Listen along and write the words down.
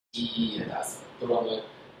and that's the wrong word.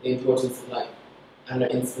 The importance of like, I don't know,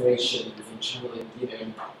 inspirations and channeling,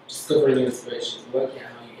 discovering new inspirations, working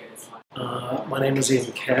out how you get inspired. My name is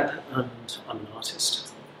Ian Kerr and I'm an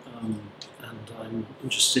artist. And I'm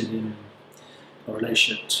interested in a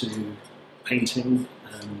relationship to painting,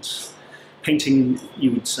 and painting,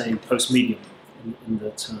 you would say, post-medium, in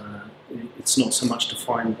that it's not so much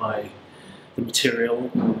defined by the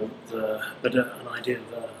material, but an idea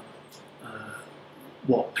of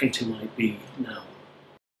what painting might be now.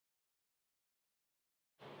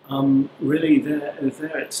 Really,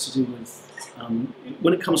 there it's to do with,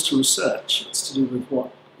 when it comes to research, it's to do with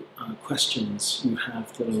what questions you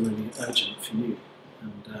have that are really urgent for you,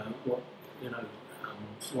 and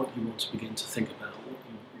what you want to begin to think about, what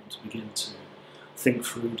you want to begin to think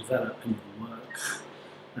through, develop in your work,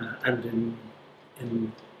 and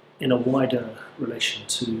in a wider relation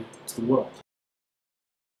to the world.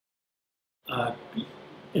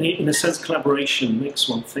 In a sense, collaboration makes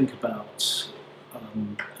one think about,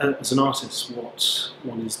 as an artist, what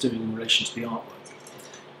one is doing in relation to the artwork,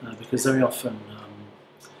 because very often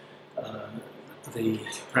the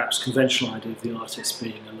perhaps conventional idea of the artist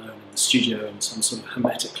being alone in the studio in some sort of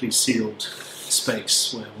hermetically sealed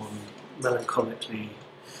space where one melancholically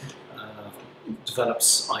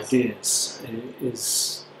develops ideas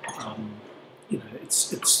is,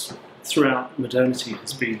 it's throughout modernity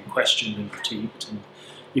has been questioned and critiqued, and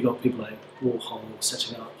you've got people like Warhol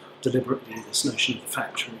setting up deliberately this notion of the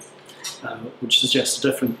factory, which suggests a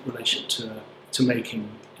different relation to making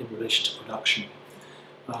in relation to production.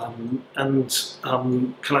 And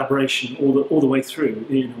collaboration all the way through,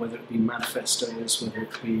 whether it be manifestos, whether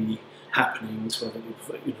it be happenings, whether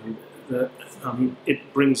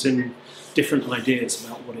it brings in different ideas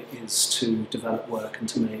about what it is to develop work and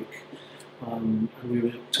to make. And we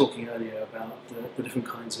were talking earlier about the different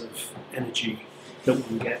kinds of energy that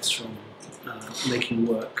one gets from making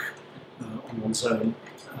work on one's own,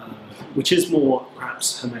 which is more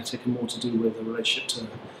perhaps hermetic and more to do with a relationship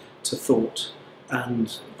to thought.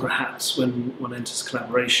 And perhaps when one enters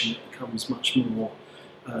collaboration, it becomes much more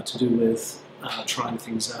to do with trying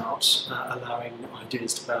things out, allowing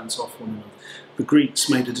ideas to bounce off one another. The Greeks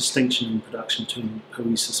made a distinction in production between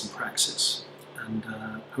poiesis and praxis. And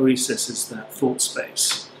poiesis is that thought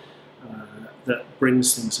space that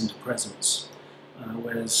brings things into presence,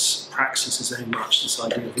 whereas praxis is very much this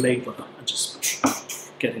idea of labour and just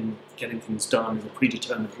getting things done in a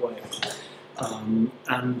predetermined way.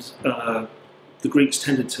 The Greeks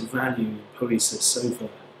tended to value poiesis over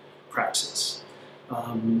praxis.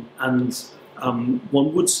 One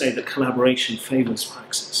would say that collaboration favours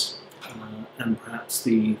praxis, and perhaps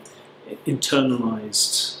the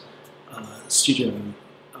internalized studio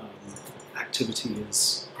activity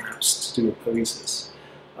is perhaps to do with poiesis.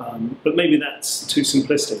 But maybe that's too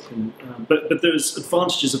simplistic. But there's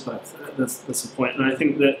advantages of both. That's the point. And I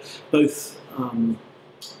think that both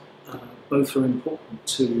are important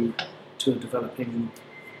to a developing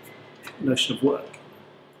notion of work.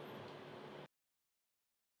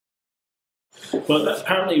 Well,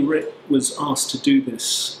 apparently Rick was asked to do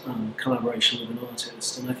this collaboration with an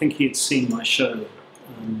artist, and I think he had seen my show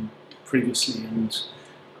previously and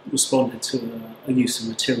responded to a use of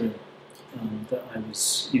material that I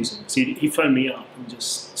was using. So he phoned me up and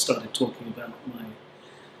just started talking about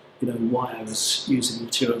why I was using the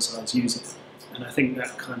materials I was using, and I think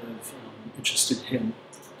that kind of interested him.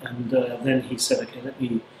 And then he said, "Okay, let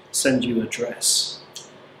me send you a dress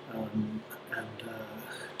and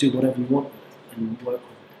do whatever you want with it and work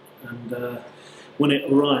with it." And when it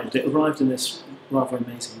arrived in this rather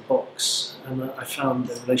amazing box, and I found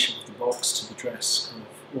the relation of the box to the dress kind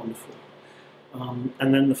of wonderful.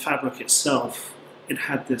 And then the fabric itself, it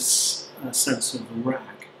had this sense of a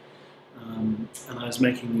rag, and I was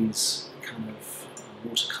making these kind of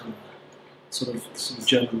watercolour, sort of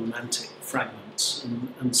German romantic fragments,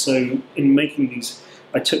 and so in making these,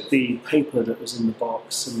 I took the paper that was in the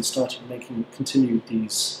box and continued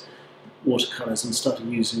these watercolours and started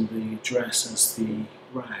using the dress as the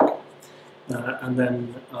rag. And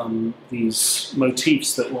then these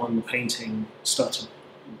motifs that were on the painting started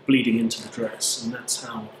bleeding into the dress, and that's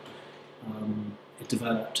how it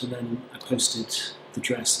developed. And then I posted the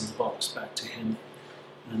dress in the box back to him,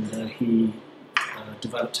 and he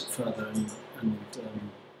developed it further and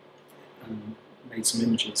made some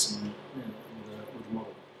images with a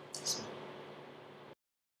model. So,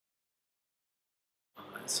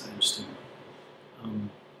 that's so interesting.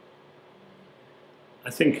 I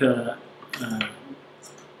think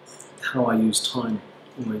how I use time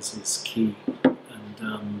always is key.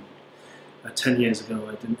 And 10 years ago,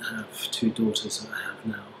 I didn't have two daughters that I have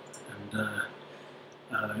now, and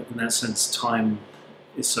in that sense, time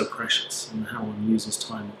is so precious, and how one uses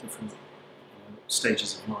time at different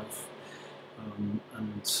stages of life.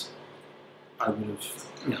 And I would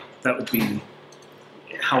have, that would be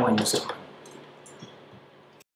how I use time.